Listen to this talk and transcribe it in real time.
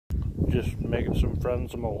Just making some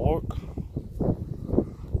friends on my walk.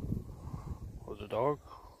 There's a dog.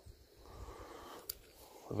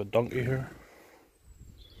 We have a donkey here.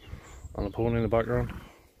 And a pony in the background.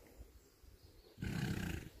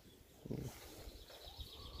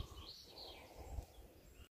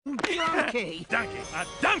 Donkey! Donkey! A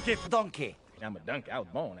donkey! Donkey! I'm a donkey. I was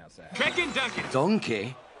born outside. Chicken donkey!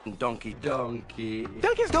 Donkey? Donkey, donkey.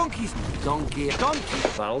 Donkeys, donkeys! Donkey, donkey!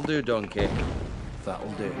 That'll do, donkey.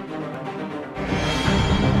 That'll do.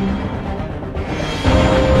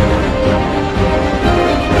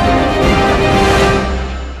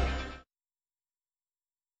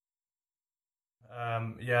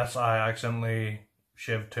 Yes, I accidentally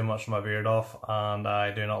shaved too much of my beard off and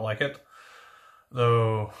I do not like it.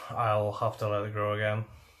 Though I'll have to let it grow again.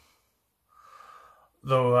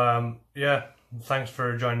 Though, yeah, thanks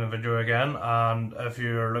for joining the video again, and if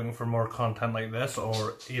you're looking for more content like this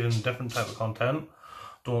or even different type of content,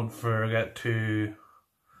 don't forget to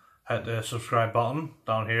hit the subscribe button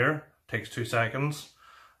down here. It takes 2 seconds.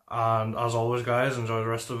 And as always guys, enjoy the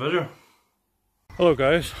rest of the video. Hello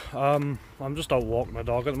guys, I'm just out walking my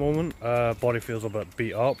dog at the moment. Body feels a bit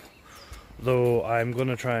beat up, though I'm going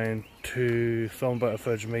to try to film a bit of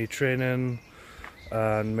footage of me training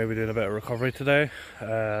and maybe doing a bit of recovery today,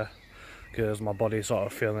 because my body's sort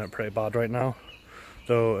of feeling it pretty bad right now.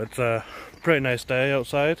 So it's a pretty nice day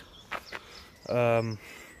outside.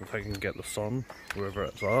 If I can get the sun wherever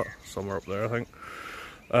it's at, somewhere up there I think.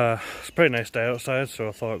 It's a pretty nice day outside, so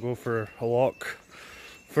I thought I'd go for a walk.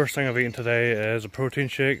 First thing I've eaten today is a protein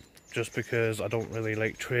shake, just because I don't really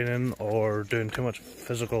like training or doing too much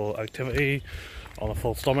physical activity on a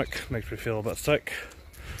full stomach. Makes me feel a bit sick.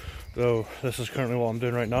 So this is currently what I'm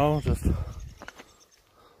doing right now, just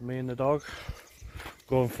me and the dog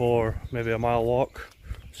going for maybe a mile walk.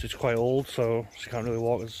 She's quite old, so she can't really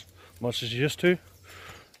walk as much as she used to.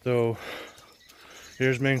 So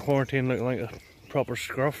here's me in quarantine looking like a proper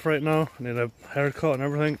scruff right now. I need a haircut and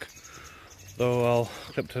everything. So I'll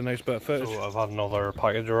clip to a nice bit of footage. So I've had another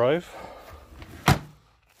package arrive.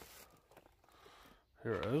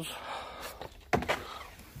 Here it is.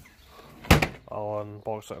 I'll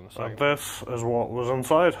unbox it in a second. This is what was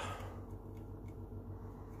inside.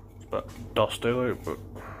 It's a bit dusty like, but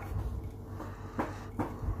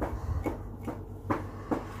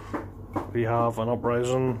we have an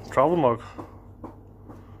Uprising travel mug.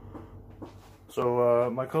 So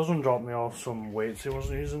my cousin dropped me off some weights he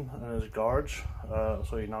wasn't using in his garage,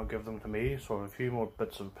 so he now gave them to me, so I have a few more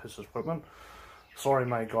bits of his equipment. Sorry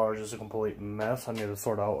my garage is a complete mess, I need to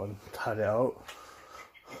sort it out and tidy it out.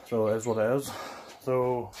 So it is what it is.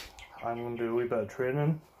 So I'm going to do a wee bit of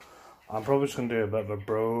training. I'm probably just going to do a bit of a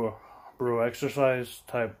bro exercise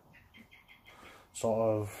type sort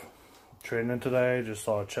of training today, just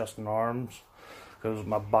sort of chest and arms, because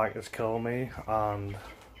my back is killing me and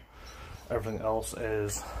everything else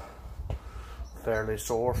is fairly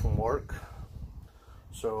sore from work.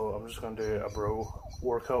 So I'm just going to do a bro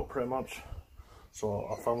workout pretty much. So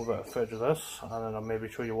I'll film a bit of footage of this and then I'll maybe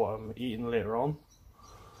show you what I'm eating later on.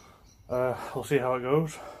 We'll see how it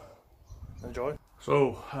goes. Enjoy.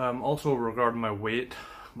 So also regarding my weight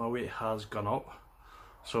has gone up.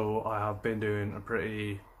 So I have been doing a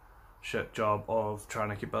pretty shit job of trying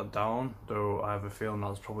to keep that down, though I have a feeling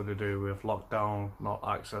that's probably to do with lockdown, not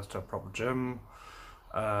access to a proper gym,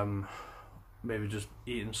 maybe just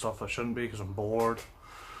eating stuff I shouldn't be because I'm bored.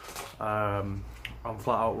 I'm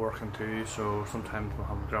flat out working too, so sometimes I'm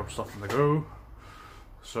having to grab stuff on the go,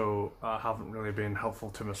 so I haven't really been helpful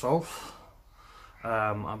to myself.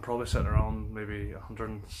 I'm probably sitting around maybe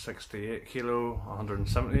 168 kilo,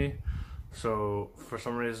 170. So for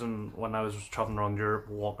some reason when I was travelling around Europe,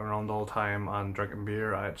 walking around all the time and drinking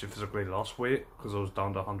beer, I actually physically lost weight because I was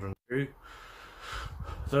down to 102.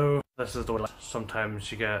 So this is the way, sometimes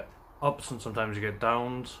you get ups and sometimes you get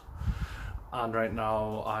downs, and right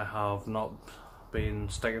now I have not been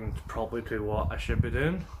sticking properly to what I should be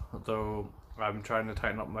doing, though I'm trying to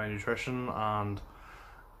tighten up my nutrition and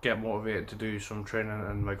get motivated to do some training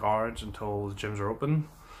in my garage until the gyms are open,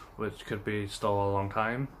 which could be still a long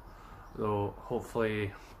time. Though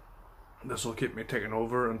hopefully this will keep me taking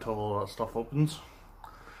over until all that stuff opens.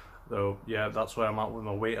 Though yeah, that's where I'm at with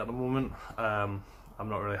my weight at the moment. I'm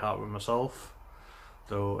not really happy with myself,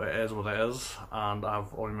 though it is what it is, and I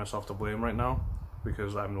have only myself to blame right now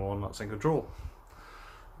because I'm the one that's in control.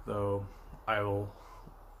 Though I will,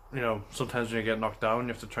 you know, sometimes when you get knocked down you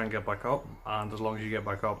have to try and get back up, and as long as you get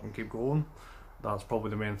back up and keep going, that's probably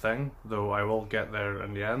the main thing. Though I will get there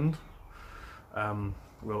in the end.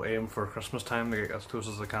 We'll aim for Christmas time to get as close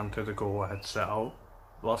as I can to the goal I had set out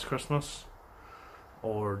last Christmas,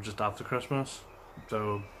 or just after Christmas.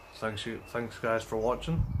 So Thanks guys for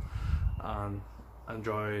watching, and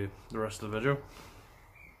enjoy the rest of the video.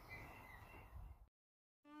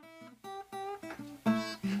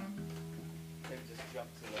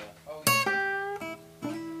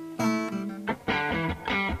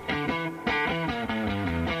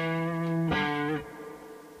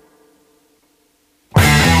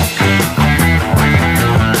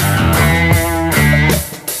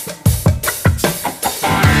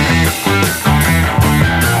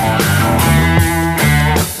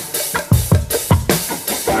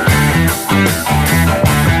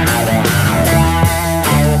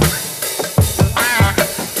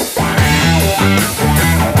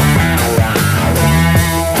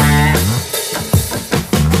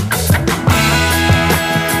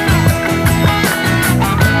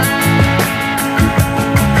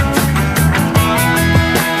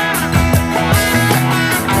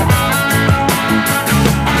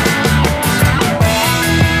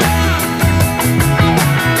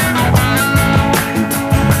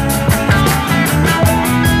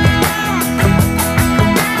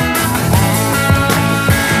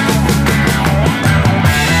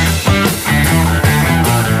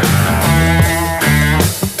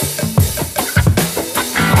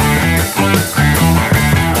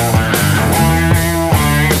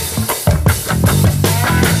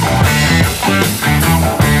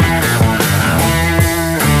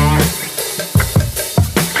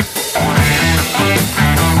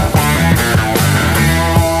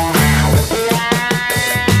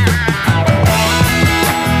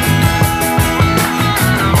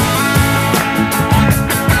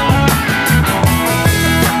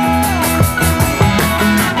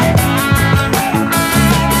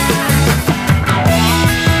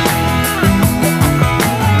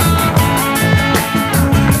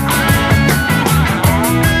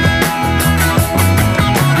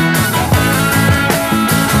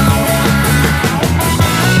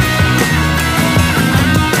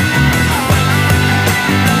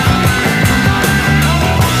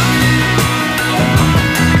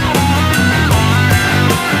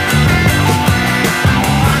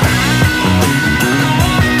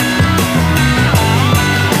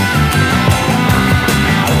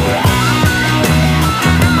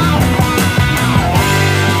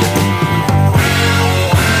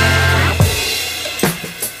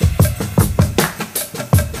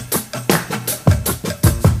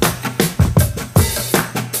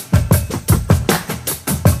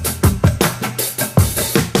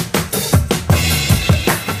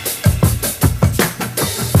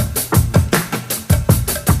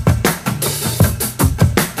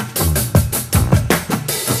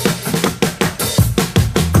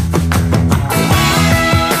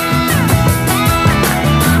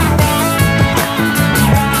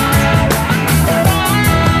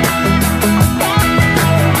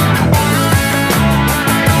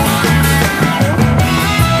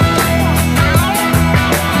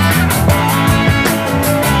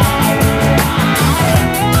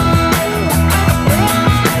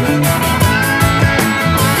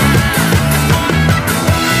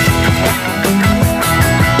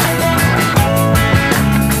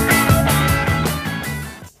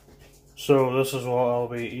 So this is what I'll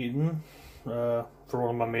be eating for one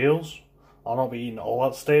of my meals. I'll not be eating all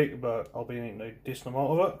that steak, but I'll be eating a decent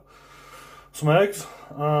amount of it. Some eggs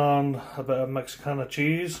and a bit of Mexicana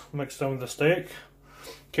cheese mixed in with the steak.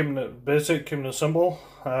 Keeping it basic, keeping it simple,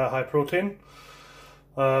 high protein.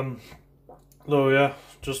 Though yeah,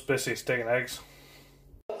 just basically steak and eggs.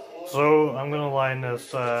 So I'm going to line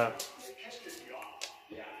this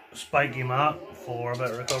spiky mat for a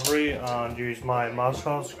bit of recovery and use my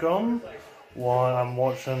massage gun while I'm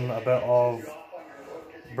watching a bit of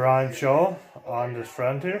Brian Shaw and his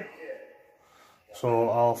friend here. So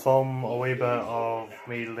I'll film a wee bit of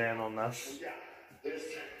me laying on this.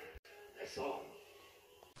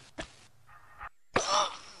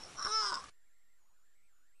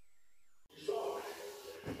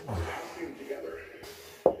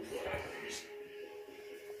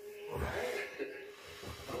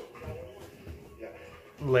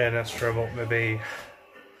 Laying this for about maybe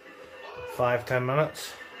 5-10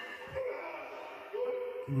 minutes,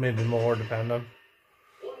 maybe more depending.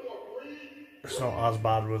 It's not as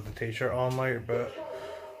bad with the t-shirt on, like, but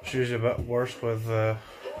it's usually a bit worse with the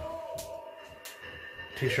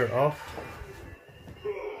t-shirt off.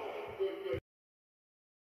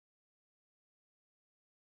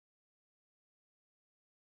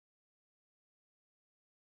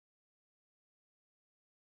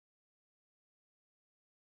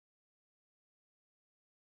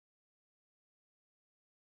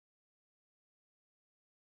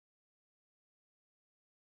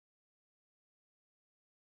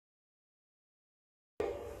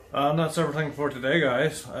 And that's everything for today,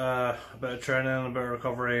 guys. A bit of training, a bit of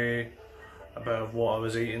recovery, a bit of what I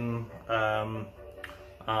was eating, and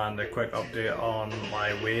a quick update on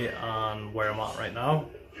my weight and where I'm at right now.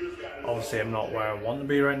 Obviously I'm not where I want to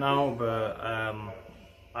be right now, but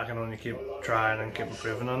I can only keep trying and keep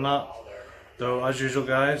improving on that. So as usual,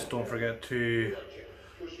 guys, don't forget to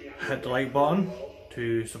hit the like button,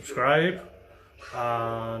 to subscribe,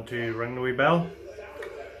 and to ring the wee bell.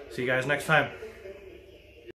 See you guys next time.